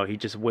 No, he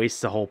just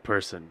wastes the whole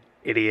person.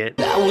 Idiot.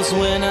 That was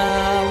when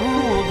I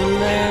ruled the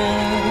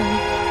land.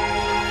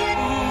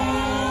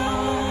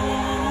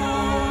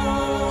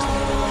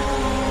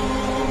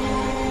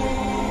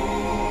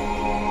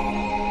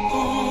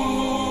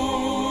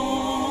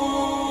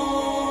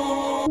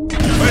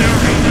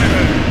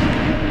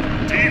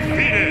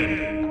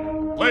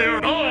 Defeated. Player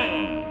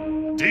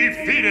 9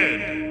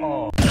 defeated.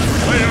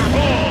 Player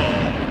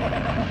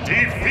 4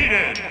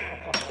 defeated.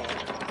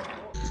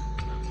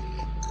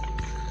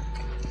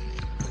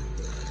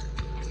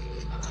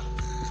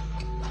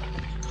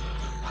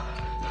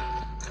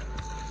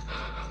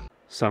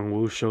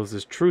 Sung-woo shows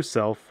his true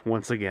self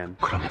once again.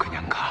 그럼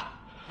그냥 가.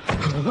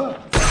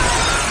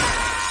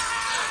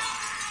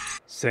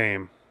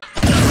 Same.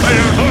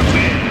 Player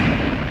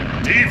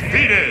 13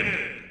 defeated.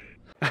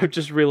 I'm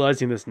just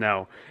realizing this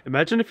now.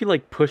 Imagine if he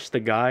pushed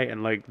the guy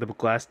and the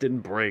glass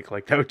didn't break.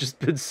 That would just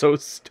been so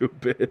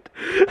stupid.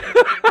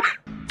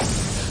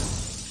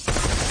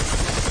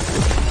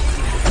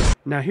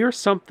 Now here's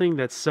something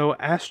that's so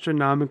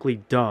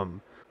astronomically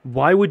dumb.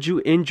 Why would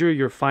you injure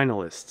your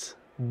finalists?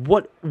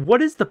 What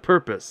is the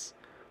purpose?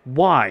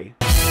 Why?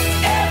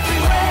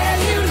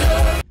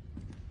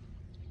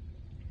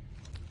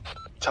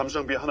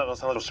 잠수정비 하나가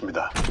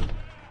사라졌습니다.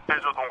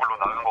 해저 동굴로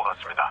나간 것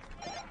같습니다.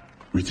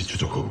 위치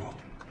추적하고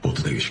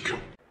보트 대기시켜.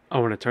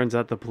 Oh, and it turns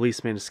out the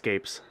policeman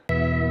escapes.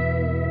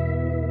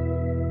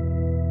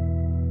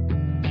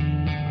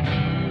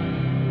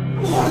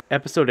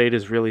 Episode 8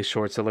 is really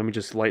short, so let me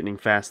just lightning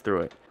fast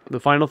through it. The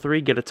final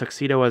 3 get a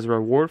tuxedo as a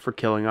reward for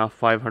killing off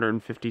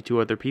 552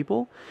 other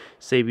people.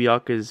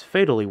 Sae-byuk is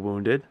fatally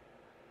wounded.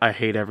 I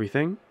hate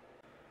everything.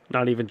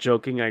 Not even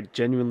joking, I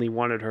genuinely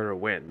wanted her to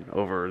win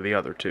over the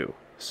other 2.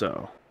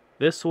 So,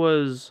 this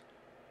was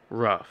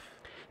rough.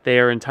 They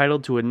are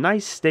entitled to a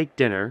nice steak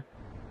dinner.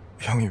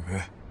 형이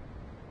왜?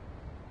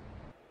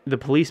 The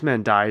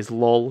policeman dies,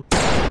 lol.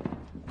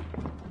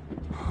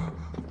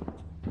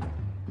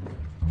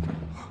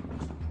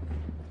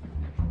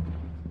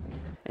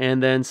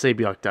 And then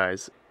Sae-byuk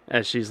dies.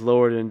 As she's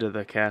lowered into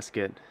the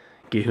casket,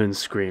 Gi-hun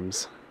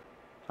screams.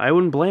 I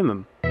wouldn't blame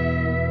him.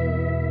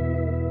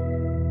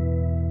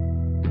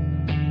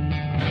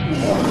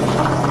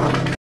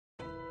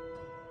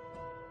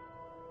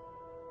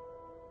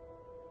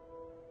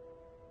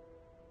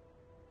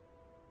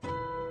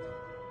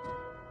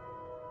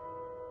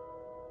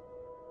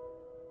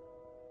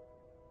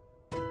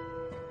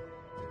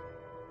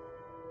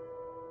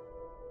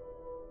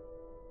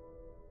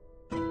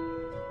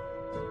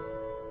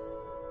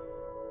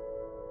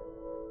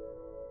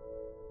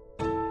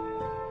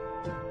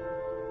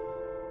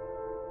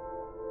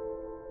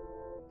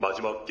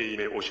 마지막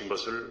게임에 오신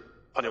것을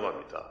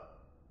환영합니다.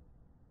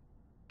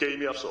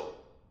 게임에 앞서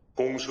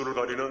공수를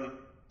가리는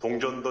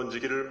동전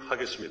던지기를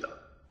하겠습니다.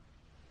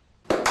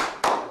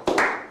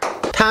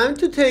 Time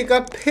to take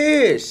a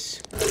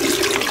piss.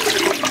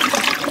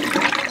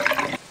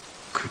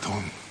 그 돈,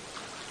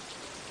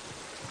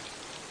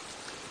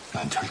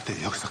 난 절대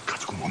여기서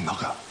가지고 못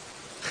나가.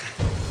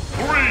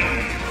 3,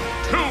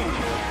 2,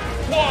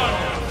 1,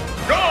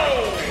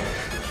 go!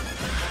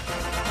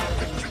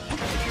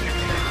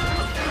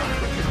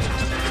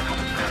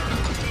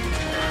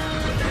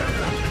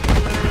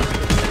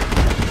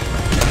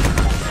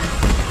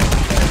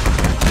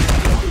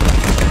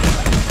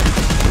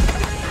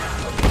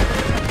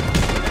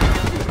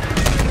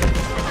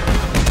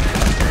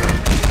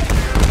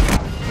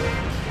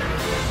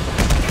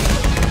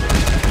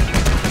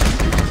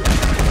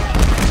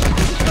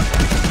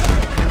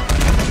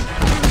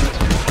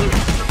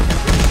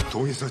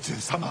 동의서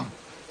제3항.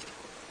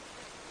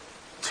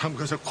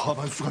 참가자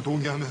과반수가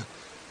동의하면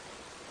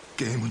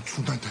게임은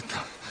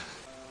중단된다.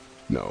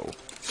 No.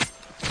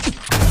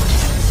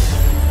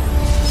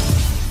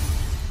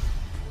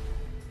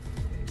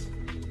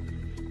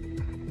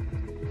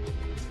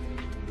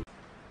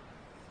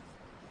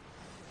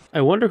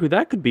 I wonder who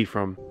that could be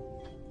from.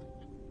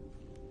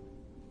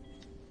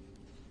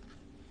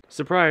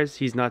 Surprise,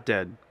 he's not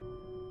dead.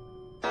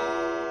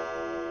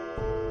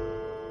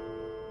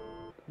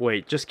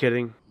 Wait, just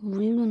kidding.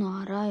 우리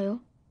누나 알아요?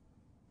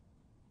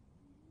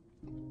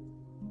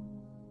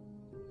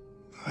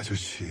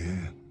 아저씨,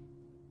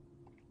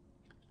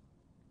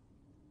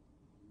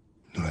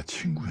 누나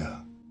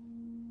친구야.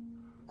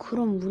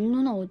 그럼 우리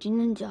누나 어디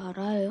있는지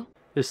알아요?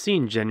 This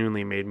scene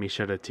genuinely made me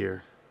shed a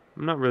tear.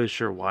 I'm not really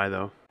sure why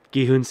though.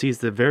 Gi-hoon sees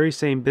the very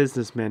same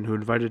businessman who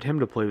invited him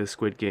to play the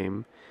Squid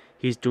game.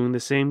 He's doing the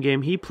same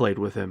game he played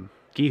with him.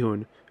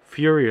 Gi-hoon,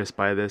 furious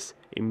by this,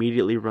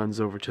 immediately runs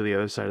over to the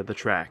other side of the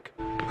track.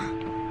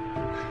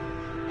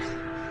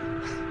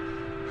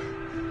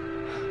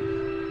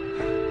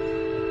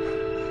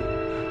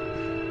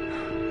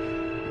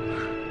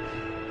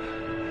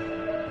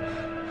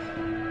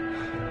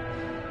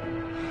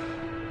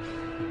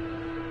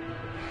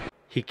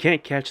 He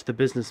can't catch the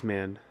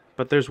businessman,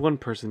 but there's one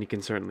person he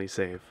can certainly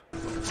save.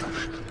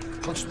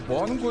 당신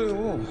뭐 하는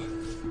거예요?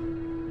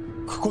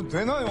 그건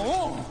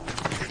내놔요.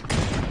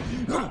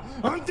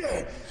 안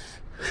돼.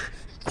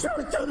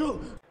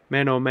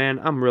 Man oh man,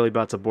 I'm really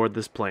about to board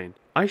this plane.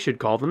 I should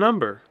call the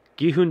number.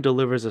 Gi-hoon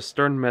delivers a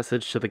stern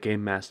message to the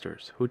game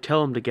masters, who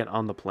tell him to get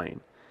on the plane.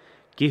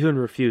 Gi-hoon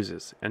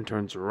refuses and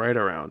turns right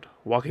around,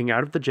 walking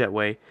out of the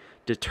jetway,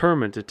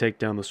 determined to take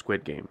down the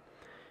Squid game.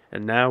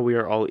 And now we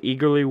are all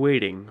eagerly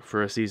waiting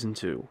for a season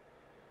 2.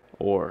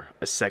 Or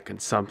a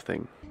second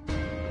something.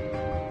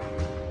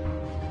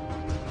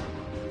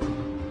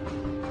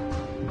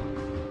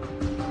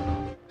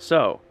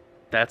 So,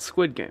 that's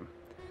Squid Game.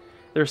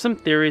 There are some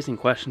theories and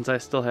questions I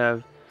still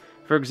have.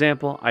 For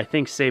example, I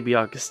think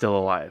Sae-byeok is still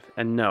alive,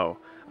 and no,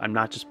 I'm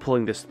not just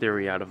pulling this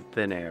theory out of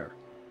thin air.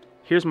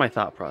 Here's my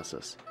thought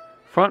process.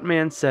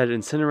 Frontman said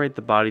incinerate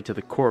the body to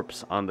the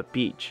corpse on the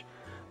beach.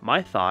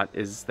 My thought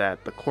is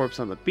that the corpse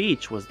on the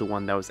beach was the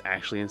one that was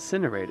actually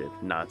incinerated,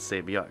 not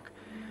Sae-byeok.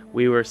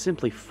 We were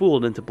simply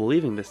fooled into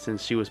believing this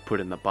since she was put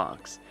in the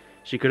box.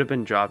 She could have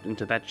been dropped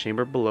into that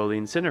chamber below the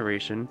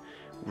incineration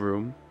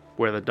room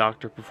where the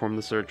doctor performed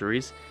the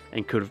surgeries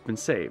and could have been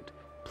saved.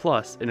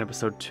 Plus, in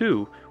episode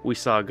 2, we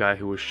saw a guy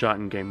who was shot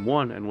in game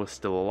 1 and was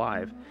still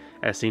alive,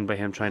 as seen by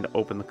him trying to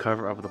open the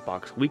cover of the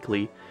box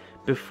weakly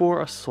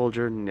before a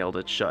soldier nailed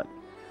it shut.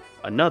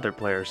 Another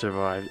player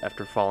survived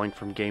after falling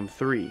from game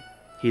 3.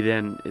 He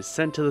then is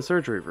sent to the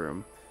surgery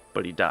room,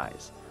 but he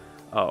dies.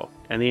 Oh,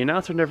 and the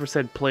announcer never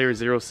said player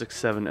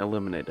 067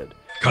 eliminated.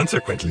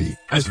 Consequently,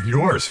 as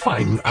viewers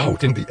find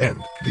out in the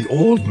end, the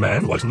old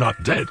man was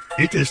not dead.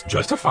 It is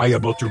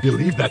justifiable to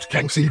believe that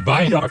Kang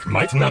Sae-byeok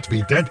might not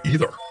be dead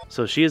either.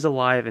 So she is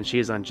alive and she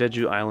is on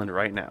Jeju Island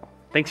right now.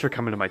 Thanks for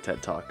coming to my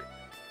TED Talk.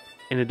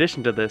 In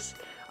addition to this,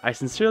 I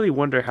sincerely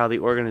wonder how the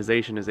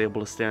organization is able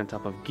to stay on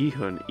top of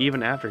Gi-hoon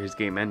even after his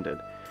game ended.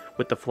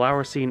 With the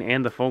flower scene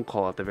and the phone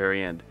call at the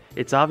very end,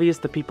 it's obvious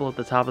the people at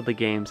the top of the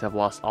games have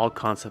lost all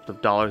concept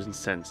of dollars and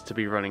cents to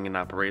be running an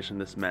operation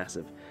this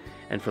massive.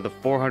 And for the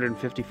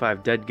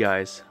 455 dead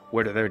guys,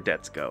 where do their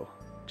debts go?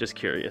 Just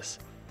curious.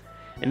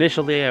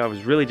 Initially, I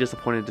was really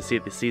disappointed to see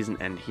the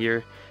season end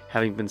here,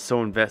 having been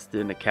so invested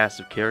in a cast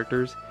of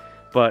characters,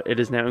 but it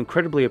is now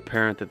incredibly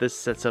apparent that this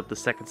sets up the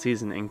second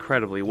season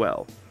incredibly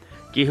well.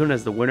 Gi-hoon,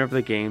 as the winner of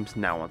the games,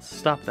 now wants to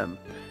stop them.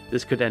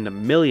 This could end a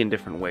million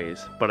different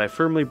ways, but I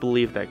firmly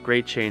believe that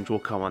great change will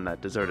come on that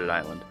deserted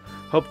island.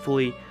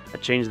 Hopefully, a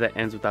change that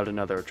ends without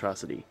another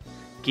atrocity.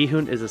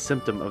 Gi-hoon is a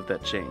symptom of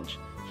that change.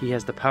 He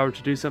has the power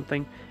to do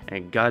something,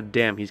 and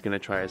goddamn he's gonna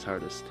try his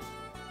hardest.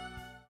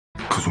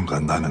 그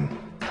순간 나는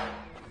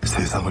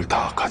세상을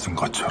다 가진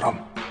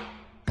것처럼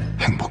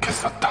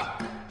행복했었다.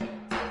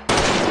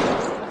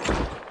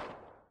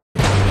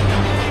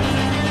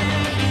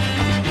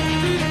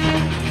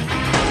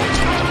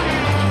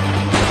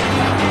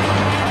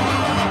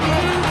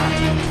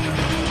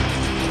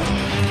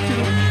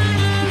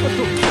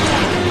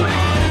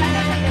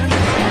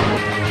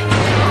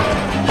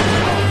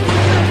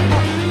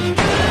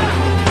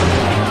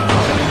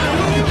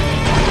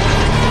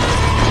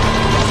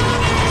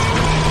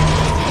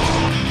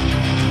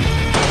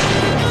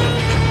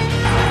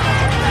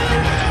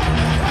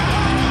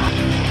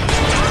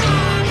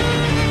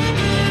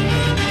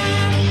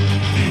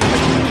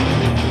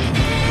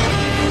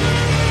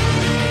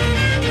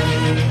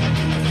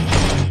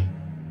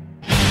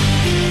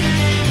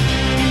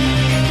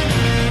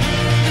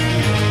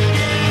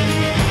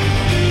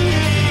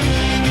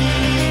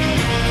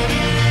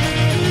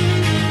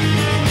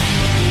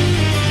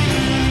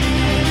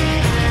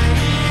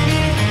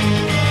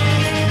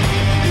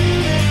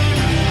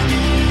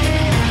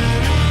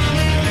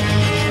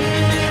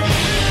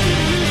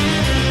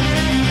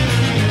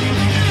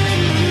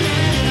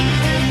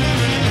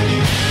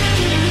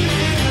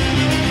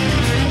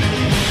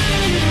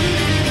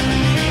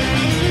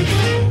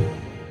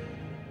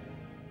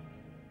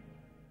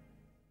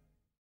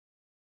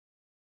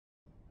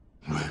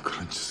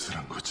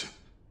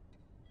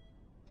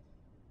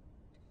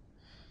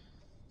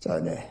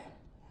 자네,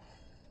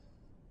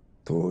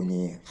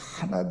 돈이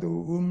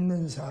하나도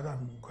없는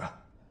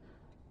사람과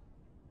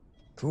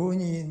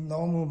돈이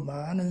너무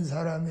많은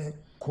사람의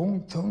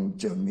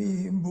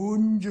공통점이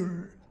뭔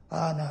줄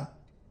아나?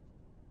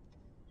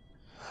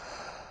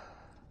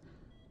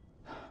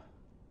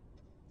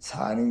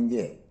 사는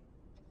게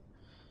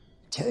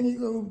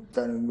재미가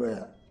없다는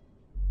거야.